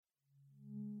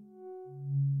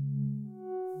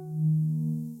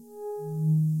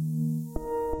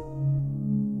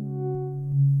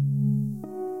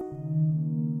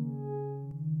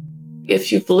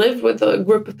if you've lived with a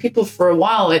group of people for a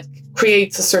while, it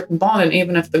creates a certain bond. And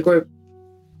even if the group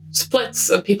splits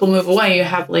and people move away, you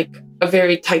have like a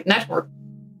very tight network.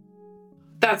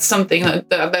 That's something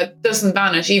that doesn't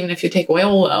vanish, even if you take away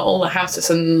all the houses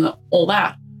and all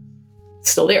that.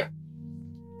 It's still there.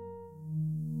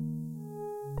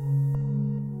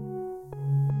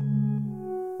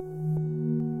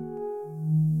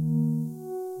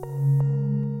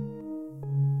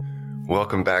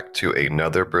 Welcome back to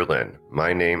another Berlin.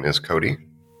 My name is Cody.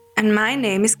 And my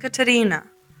name is Katarina.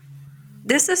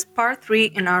 This is part 3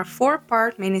 in our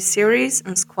 4-part mini-series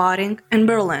on squatting in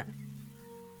Berlin.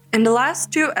 In the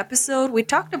last 2 episodes, we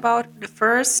talked about the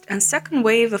first and second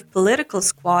wave of political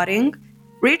squatting,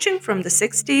 reaching from the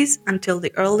 60s until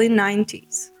the early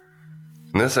 90s.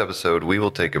 In this episode, we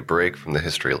will take a break from the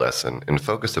history lesson and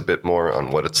focus a bit more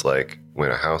on what it's like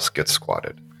when a house gets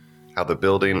squatted, how the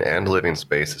building and living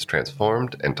space is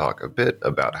transformed, and talk a bit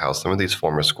about how some of these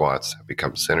former squats have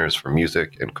become centers for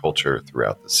music and culture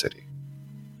throughout the city.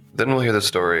 Then we'll hear the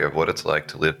story of what it's like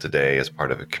to live today as part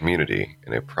of a community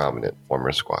in a prominent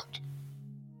former squat.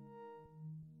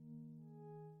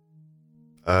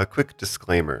 A quick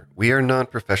disclaimer. We are not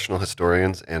professional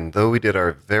historians, and though we did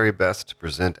our very best to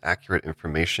present accurate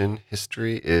information,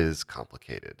 history is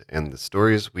complicated, and the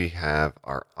stories we have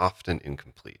are often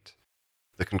incomplete.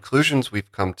 The conclusions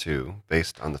we've come to,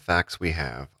 based on the facts we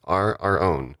have, are our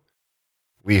own.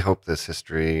 We hope this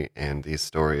history and these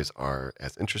stories are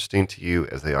as interesting to you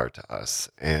as they are to us,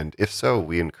 and if so,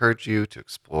 we encourage you to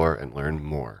explore and learn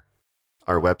more.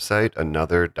 Our website,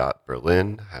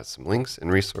 another.berlin, has some links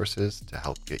and resources to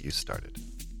help get you started.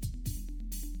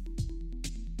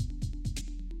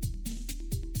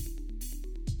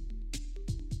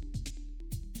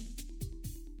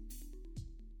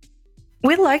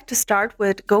 We'd like to start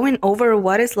with going over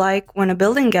what it's like when a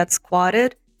building gets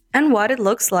squatted and what it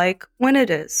looks like when it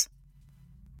is.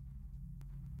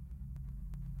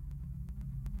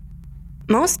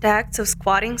 Most acts of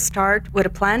squatting start with a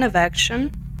plan of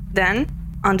action. Then,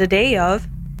 on the day of,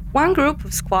 one group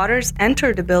of squatters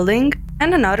enter the building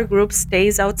and another group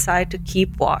stays outside to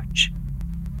keep watch.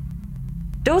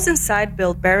 Those inside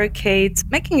build barricades,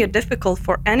 making it difficult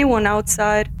for anyone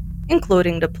outside,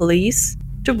 including the police,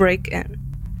 to break in.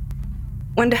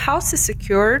 When the house is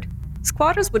secured,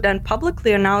 squatters would then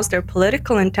publicly announce their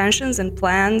political intentions and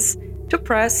plans to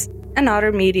press and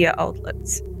other media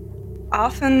outlets.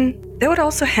 Often, they would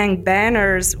also hang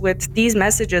banners with these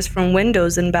messages from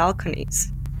windows and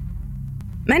balconies.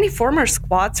 Many former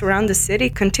squats around the city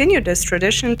continue this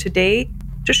tradition today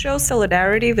to show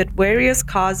solidarity with various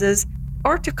causes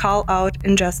or to call out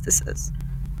injustices.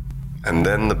 And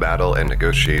then the battle and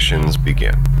negotiations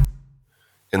begin.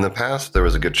 In the past, there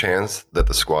was a good chance that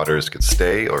the squatters could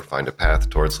stay or find a path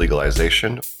towards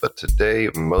legalization, but today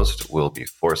most will be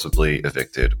forcibly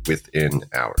evicted within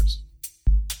hours.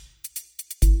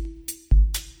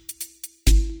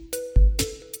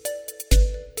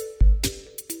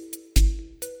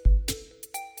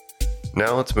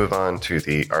 Now let's move on to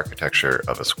the architecture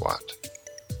of a squat.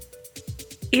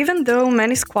 Even though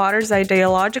many squatters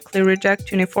ideologically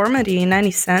reject uniformity in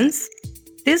any sense,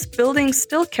 these buildings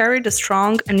still carry the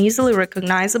strong and easily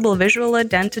recognizable visual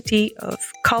identity of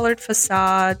colored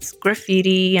facades,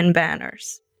 graffiti, and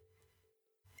banners.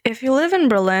 If you live in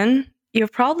Berlin,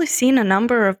 you've probably seen a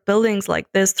number of buildings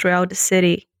like this throughout the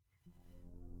city.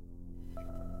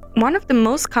 One of the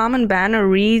most common banners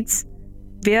reads,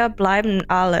 "Wir bleiben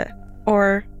alle,"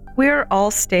 or "We're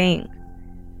all staying."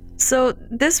 So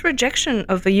this rejection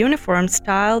of a uniform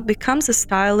style becomes a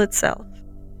style itself.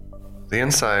 The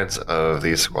insides of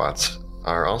these squats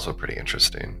are also pretty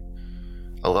interesting.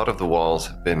 A lot of the walls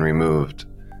have been removed,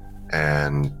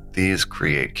 and these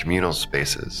create communal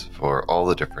spaces for all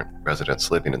the different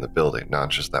residents living in the building, not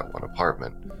just that one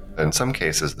apartment. In some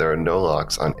cases, there are no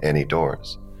locks on any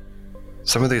doors.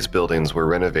 Some of these buildings were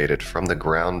renovated from the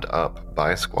ground up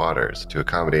by squatters to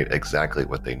accommodate exactly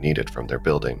what they needed from their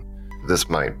building. This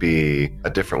might be a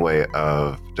different way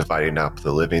of dividing up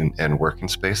the living and working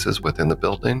spaces within the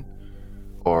building,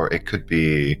 or it could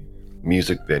be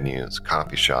music venues,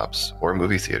 coffee shops, or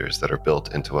movie theaters that are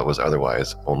built into what was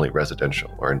otherwise only residential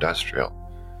or industrial.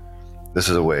 This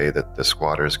is a way that the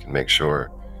squatters can make sure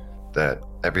that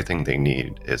everything they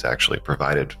need is actually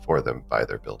provided for them by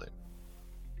their building.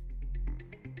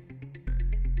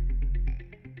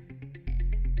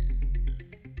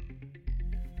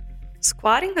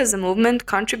 Squatting as a movement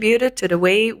contributed to the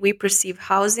way we perceive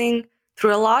housing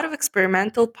through a lot of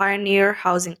experimental pioneer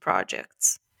housing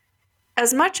projects.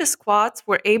 As much as squats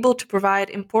were able to provide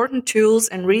important tools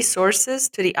and resources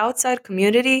to the outside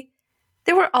community,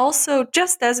 They were also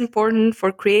just as important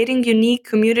for creating unique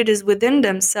communities within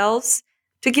themselves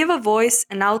to give a voice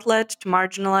and outlet to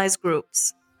marginalized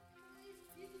groups.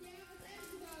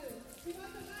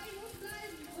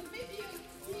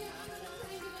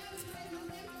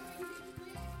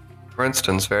 For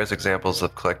instance, various examples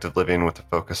of collective living with a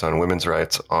focus on women's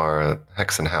rights are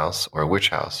Hexenhaus, or Witch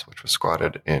House, which was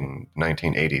squatted in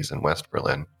 1980s in West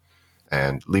Berlin,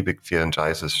 and Liebig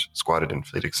 34 squatted in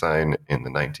Friedrichshain in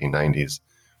the 1990s,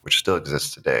 which still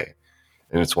exists today.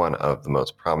 And it's one of the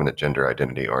most prominent gender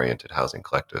identity-oriented housing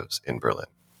collectives in Berlin.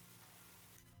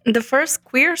 The first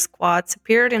queer squats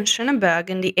appeared in Schöneberg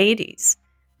in the 80s.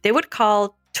 They would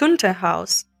call Tunte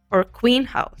House or Queen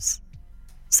House.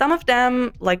 Some of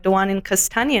them, like the one in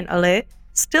Kastanienallee,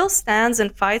 still stands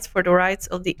and fights for the rights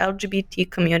of the LGBT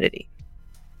community.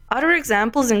 Other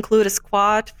examples include a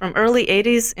squat from early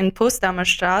 80s in Potsdamer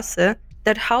Straße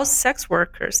that housed sex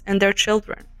workers and their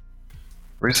children.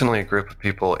 Recently, a group of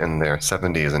people in their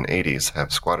 70s and 80s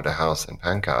have squatted a house in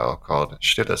Pankow called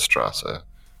Stille Straße,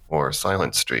 or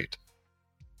Silent Street.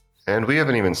 And we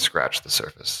haven't even scratched the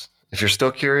surface. If you're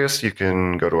still curious, you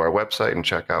can go to our website and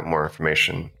check out more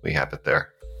information. We have it there.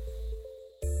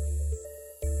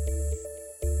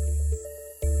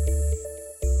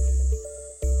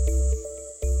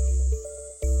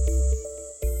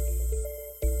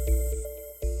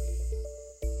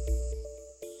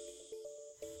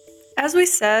 As we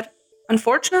said,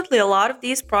 unfortunately, a lot of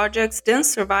these projects didn't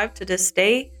survive to this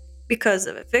day because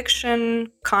of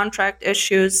eviction, contract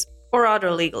issues, or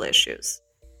other legal issues.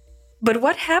 But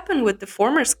what happened with the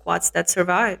former squats that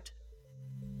survived?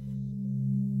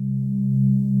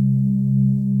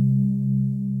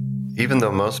 Even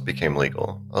though most became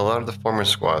legal, a lot of the former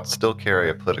squats still carry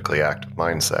a politically active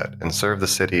mindset and serve the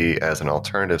city as an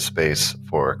alternative space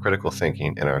for critical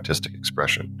thinking and artistic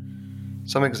expression.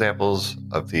 Some examples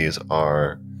of these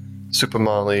are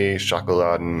Supermali,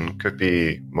 Schokoladen,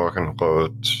 Küppi,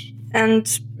 Morgenrot,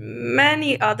 and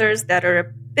many others that are a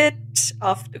bit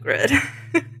off the grid.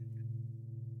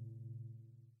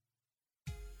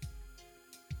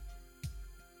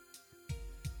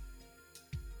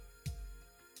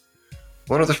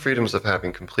 One of the freedoms of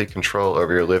having complete control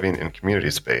over your living and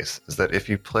community space is that if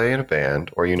you play in a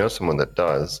band or you know someone that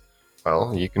does,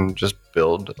 well, you can just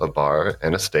build a bar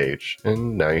and a stage,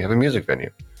 and now you have a music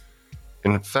venue.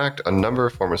 In fact, a number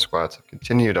of former squats have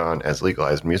continued on as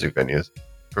legalized music venues,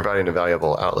 providing a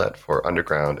valuable outlet for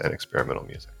underground and experimental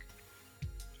music.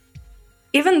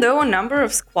 Even though a number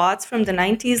of squats from the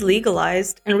 90s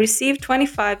legalized and received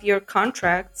 25-year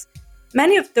contracts,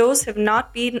 many of those have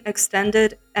not been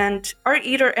extended and are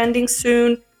either ending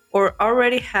soon or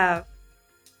already have.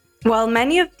 While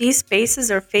many of these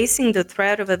spaces are facing the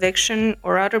threat of eviction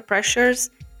or other pressures,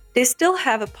 they still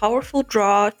have a powerful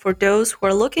draw for those who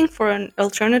are looking for an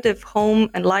alternative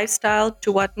home and lifestyle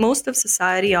to what most of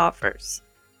society offers.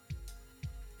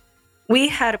 We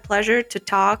had a pleasure to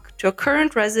talk to a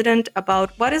current resident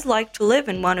about what it's like to live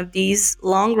in one of these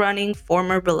long-running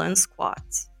former Berlin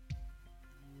squats.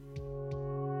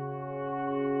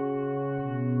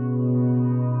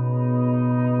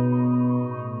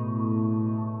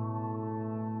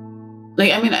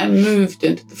 I moved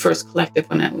into the first collective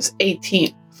when I was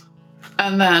 18.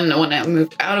 And then when I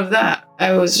moved out of that,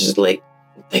 I was just like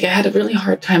I had a really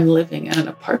hard time living in an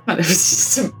apartment. It was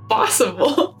just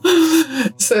impossible.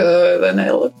 So then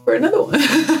I looked for another one.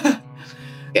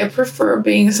 I prefer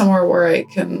being somewhere where I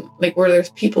can, where there's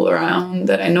people around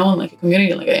that I know in a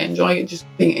community. I enjoy just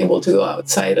being able to go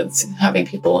outside and having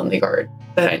people in the yard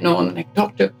that I know and I can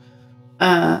talk to.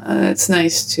 And it's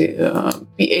nice to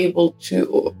be able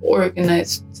to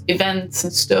organize events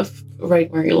and stuff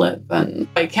right where you live. And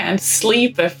I can't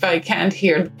sleep if I can't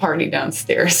hear the party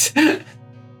downstairs.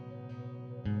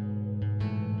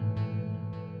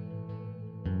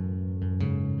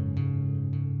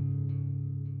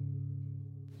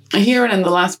 Here and in the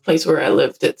last place where I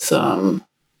lived, it's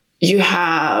you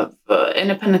have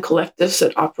independent collectives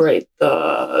that operate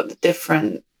the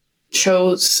different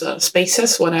shows,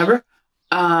 spaces, whatever.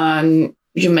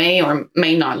 You may or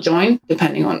may not join,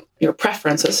 depending on your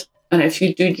preferences. And if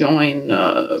you do join,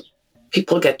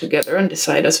 people get together and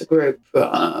decide as a group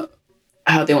how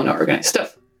they want to organize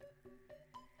stuff.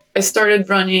 I started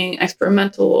running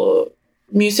experimental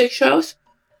music shows.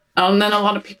 And then a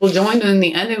lot of people joined, and in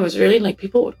the end, it was really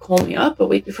people would call me up a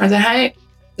week before and say, "Hey,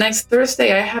 next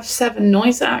Thursday, I have 7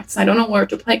 noise acts. I don't know where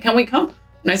to play. Can we come?"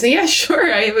 And I say, "Yeah, sure.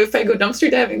 If I go dumpster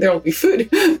diving, there will be food,"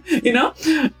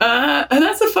 And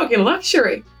that's a fucking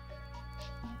luxury.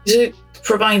 It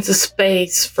provides a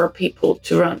space for people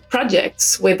to run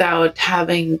projects without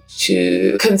having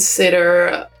to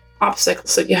consider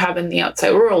obstacles that you have in the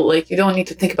outside world. Like, you don't need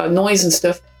to think about noise and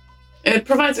stuff. And it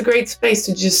provides a great space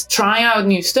to just try out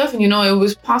new stuff. And, it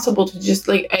was possible to just,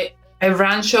 like, I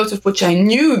ran shows of which I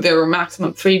knew there were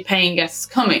maximum 3 paying guests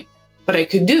coming, but I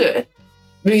could do it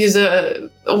because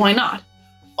why not?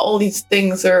 All these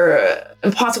things are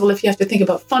impossible if you have to think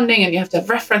about funding and you have to have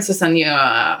references and you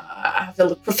have to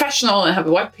look professional and have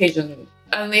a webpage and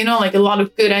like a lot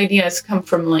of good ideas come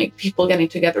from like people getting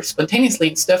together spontaneously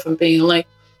and stuff and being like,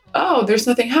 oh, there's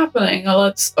nothing happening.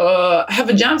 Let's have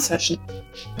a jam session.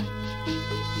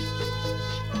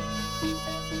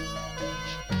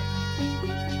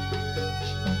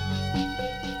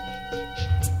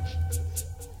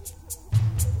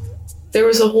 There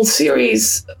was a whole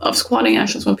series of squatting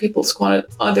actions when people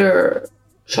squatted other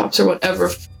shops or whatever.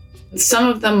 Some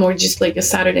of them were just like a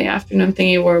Saturday afternoon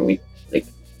thingy where we like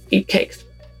eat cakes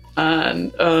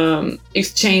and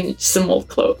exchange some old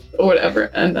clothes or whatever,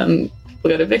 and then people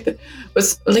got evicted.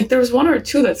 But like there was 1 or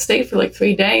 2 that stayed for like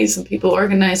 3 days, and people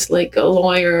organized like a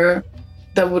lawyer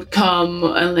that would come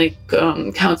and like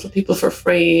counsel people for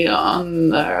free on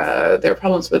their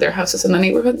problems with their houses in the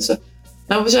neighborhood and stuff.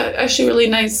 That was actually really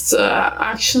nice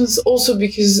actions, also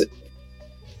because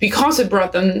it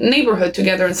brought the neighborhood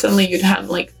together, and suddenly you'd have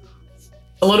like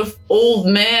a lot of old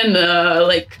men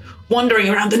like wandering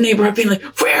around the neighborhood being like,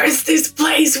 where is this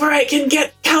place where I can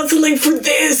get counseling for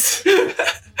this?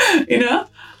 And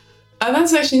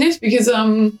that's actually nice because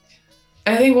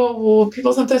I think what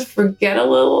people sometimes forget a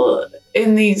little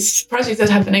in these projects that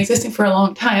have been existing for a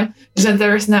long time is that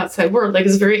there is an outside world. Like,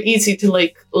 it's very easy to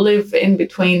like live in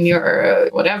between your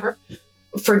whatever,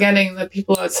 forgetting that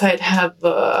people outside have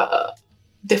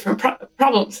different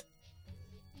problems.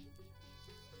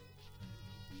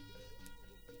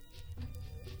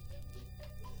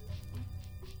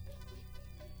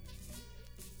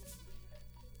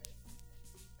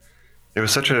 It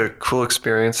was such a cool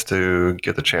experience to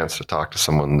get the chance to talk to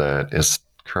someone that is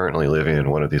currently living in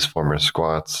one of these former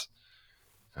squats.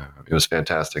 It was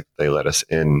fantastic. They let us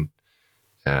in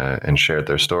and shared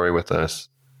their story with us.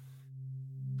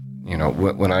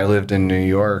 When I lived in New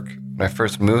York, when I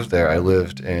first moved there, I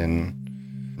lived in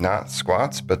not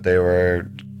squats, but they were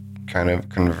kind of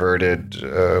converted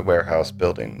warehouse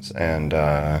buildings. And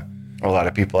a lot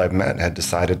of people I've met had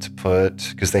decided to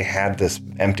because they had this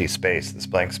empty space, this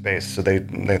blank space. So they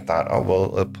thought, oh,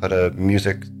 we'll put a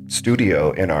music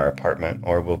studio in our apartment,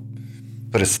 or we'll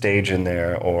put a stage in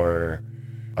there or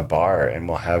a bar, and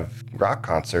we'll have rock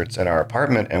concerts in our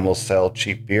apartment, and we'll sell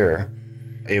cheap beer.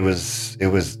 It was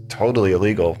totally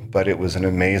illegal, but it was an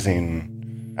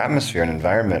amazing atmosphere and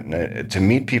environment. And to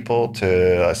meet people,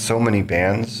 to so many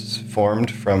bands formed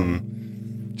from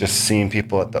just seeing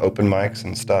people at the open mics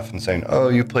and stuff and saying, oh,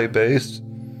 you play bass?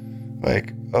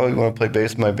 Like, oh, you want to play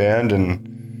bass in my band?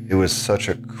 And it was such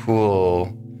a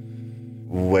cool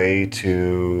way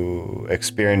to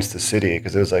experience the city,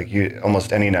 because it was like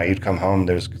almost any night you'd come home,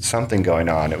 there's something going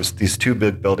on. It was these 2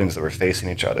 big buildings that were facing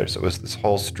each other. So it was this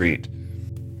whole street.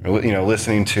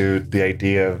 Listening to the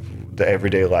idea of the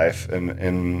everyday life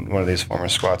in one of these former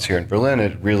squats here in Berlin,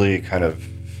 it really kind of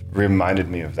reminded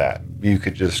me of that. You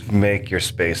could just make your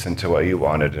space into what you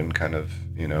wanted and kind of,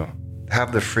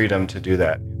 have the freedom to do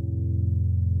that.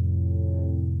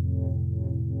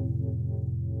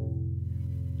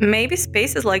 Maybe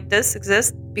spaces like this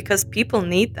exist because people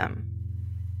need them.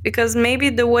 Because maybe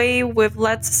the way we've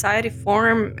let society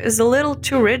form is a little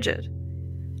too rigid.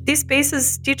 These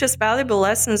spaces teach us valuable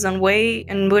lessons on way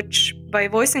in which, by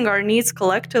voicing our needs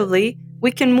collectively,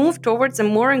 we can move towards a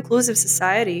more inclusive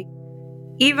society,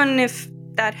 even if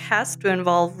that has to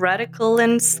involve radical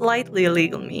and slightly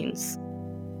illegal means.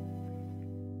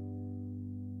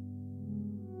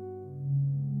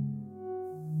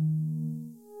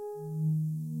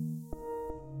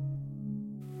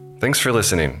 Thanks for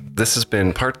listening. This has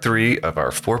been part 3 of our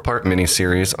 4-part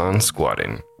mini-series on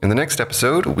squatting. In the next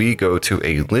episode, we go to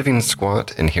a living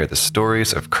squat and hear the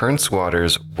stories of current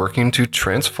squatters working to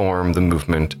transform the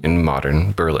movement in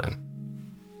modern Berlin.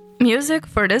 Music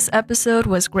for this episode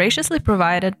was graciously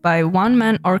provided by One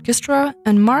Man Orchestra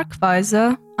and Mark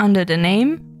Weiser under the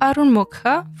name Arun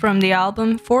Mukha from the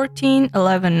album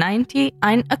 14-1190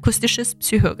 Ein akustisches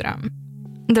Psychogramm.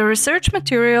 The research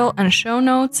material and show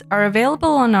notes are available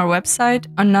on our website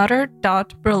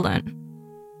another.berlin.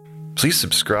 Please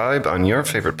subscribe on your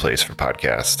favorite place for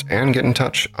podcasts and get in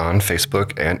touch on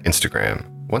Facebook and Instagram.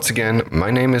 Once again,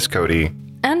 my name is Cody.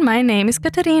 And my name is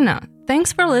Katarina.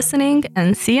 Thanks for listening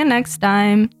and see you next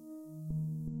time.